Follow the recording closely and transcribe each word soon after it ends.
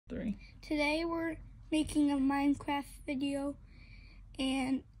3. Today we're making a Minecraft video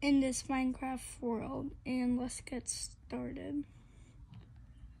and in this Minecraft world, and let's get started.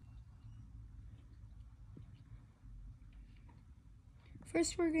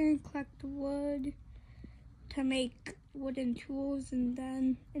 First we're going to collect wood to make wooden tools, and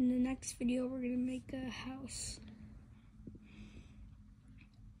then in the next video we're going to make a house.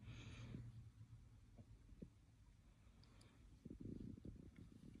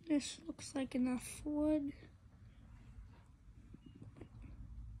 This looks like enough wood.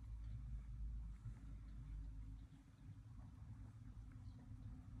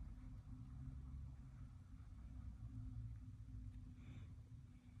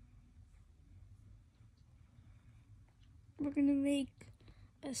 We're gonna make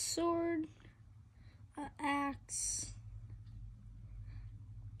a sword, an axe,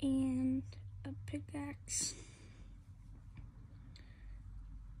 and a pickaxe,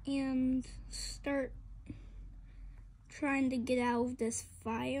 and start trying to get out of this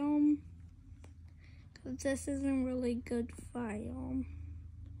biome, because this isn't really good biome.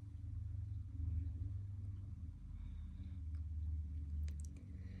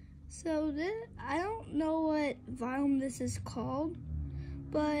 So I don't know what biome this is called,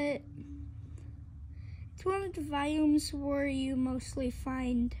 but it's one of the biomes where you mostly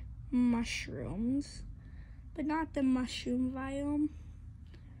find mushrooms, but not the mushroom biome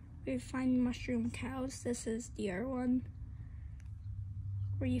where you find mushroom cows. This is the other one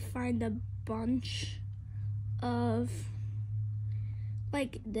where you find a bunch of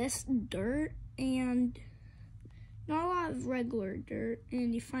like this dirt and not a lot of regular dirt,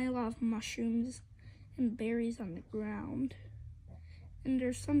 and you find a lot of mushrooms and berries on the ground. And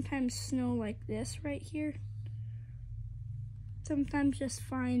there's sometimes snow like this right here. Sometimes just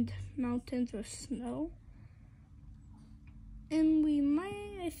find mountains with snow. And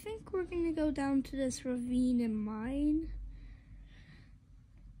I think we're gonna go down to this ravine and mine.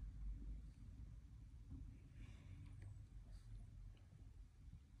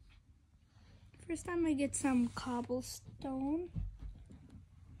 First time I get some cobblestone.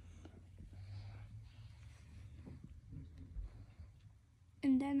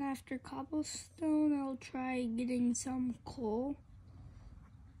 And then after cobblestone, I'll try getting some coal.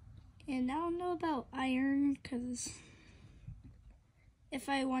 And I don't know about iron, because if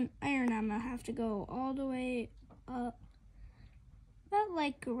I want iron, I'm gonna have to go all the way up, about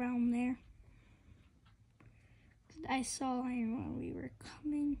like around there. I saw iron when we were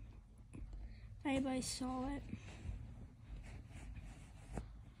coming. I saw it.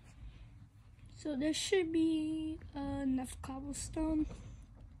 So there should be enough cobblestone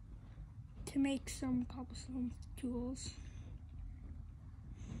to make some cobblestone tools.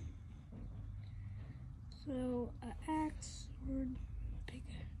 So an axe, sword,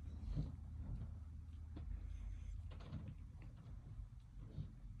 pickaxe.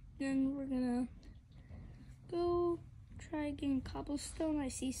 Then we're gonna go try getting cobblestone. I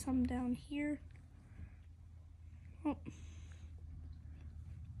see some down here. Oh.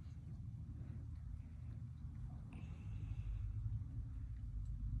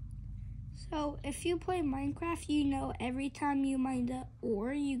 So if you play Minecraft, you know every time you mine the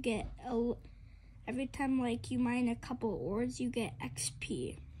ore, you get every time like you mine a couple ores, you get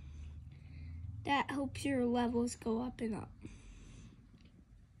XP. That helps your levels go up and up.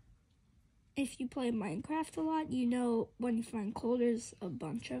 If you play Minecraft a lot, you know when you find coal, there's a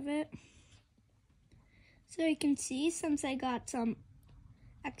bunch of it. So you can see, since I got some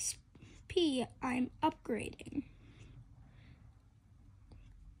XP, I'm upgrading.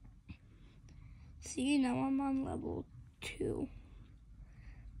 So you know I'm on level 2.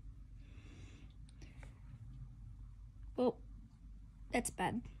 Oh, that's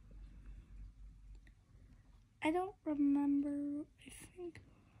bad. I don't remember, I think.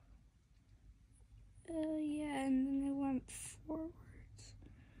 Yeah, and then I went forwards.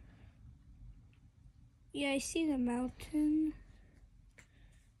 Yeah, I see the mountain.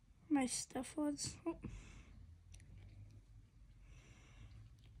 My stuff was. Oh.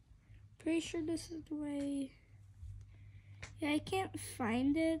 Pretty sure this is the way. Yeah, I can't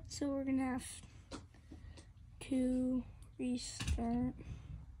find it, so we're gonna have to restart.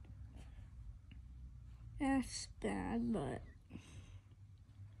 That's bad, but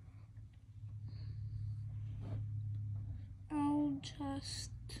I'll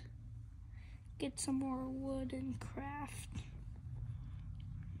just get some more wood and craft.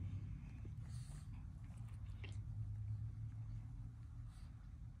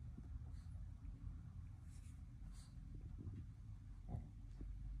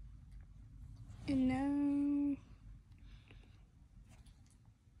 And now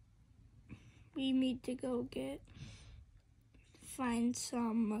we need to go find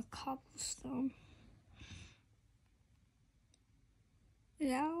some cobblestone.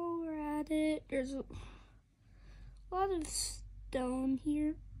 Now we're at it. There's a lot of stone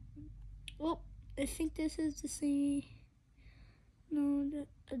here. Oh, I think this is the same. No,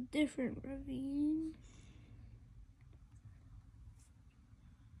 a different ravine.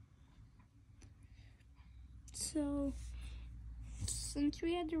 So, since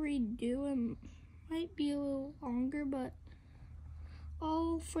we had to redo, it might be a little longer, but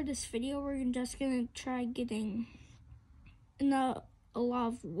all for this video, we're just gonna try getting a lot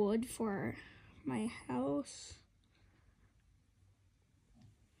of wood for my house.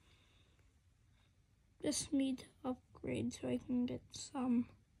 Just need to upgrade so I can get some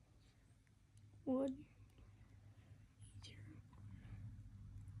wood.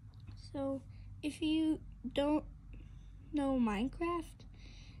 So, if you don't know Minecraft,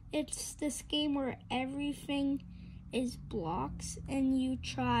 it's this game where everything is blocks and you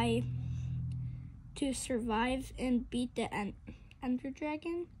try to survive and beat the Ender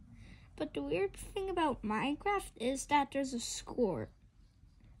Dragon. But the weird thing about Minecraft is that there's a score.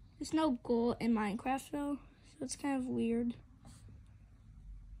 There's no goal in Minecraft though, so it's kind of weird.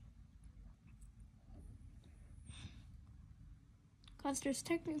 Because there's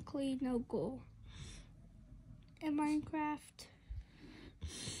technically no goal in Minecraft.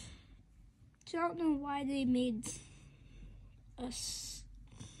 So I don't know why they made a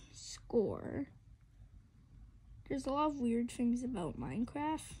score. There's a lot of weird things about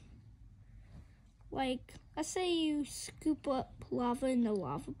Minecraft. Like, let's say you scoop up lava in the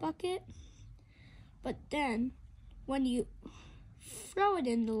lava bucket, but then when you throw it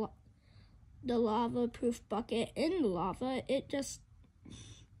in the lava-proof bucket in the lava, it just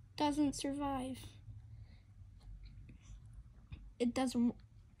doesn't survive. It doesn't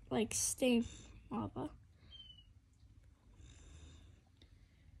like stay lava.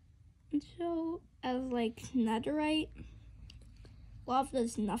 And so as like netherite, lava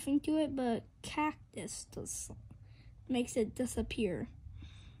does nothing to it, but cactus makes it disappear.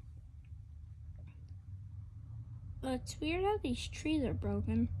 But it's weird how these trees are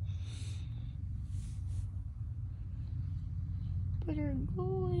broken. But our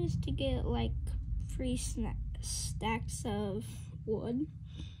goal is to get like 3 stacks of wood.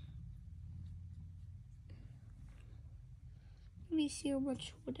 Let me see how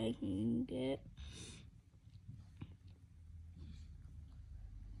much wood I can get.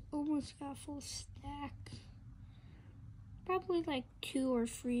 Almost got a full stack. Probably like 2 or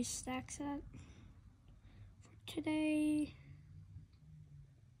 3 stacks for today.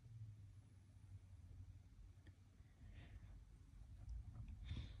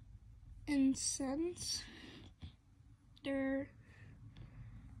 And since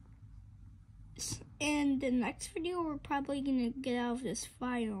in the next video, we're probably gonna get out of this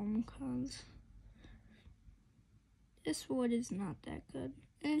biome because this wood is not that good.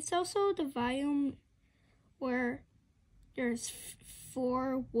 And it's also the biome where there's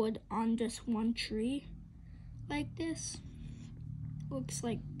 4 wood on just 1 tree, like this. Looks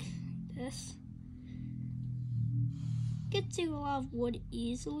like this. Gets you a lot of wood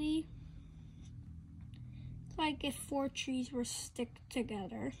easily. It's like if 4 trees were stick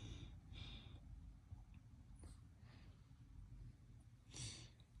together.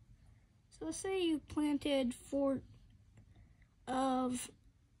 So let's say you planted 4 of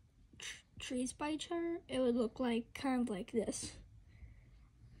trees by each other, it would look like kind of like this.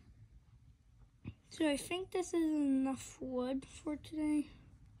 So I think this is enough wood for today.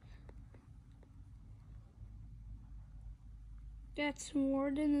 That's more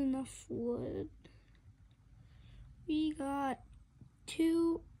than enough wood. We got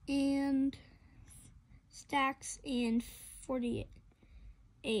 2 and stacks and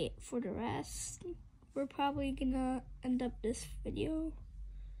 48 for the rest. We're probably gonna end up this video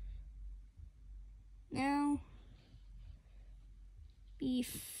now.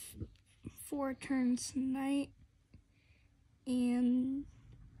 Before it turns night, and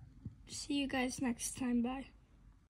see you guys next time. Bye.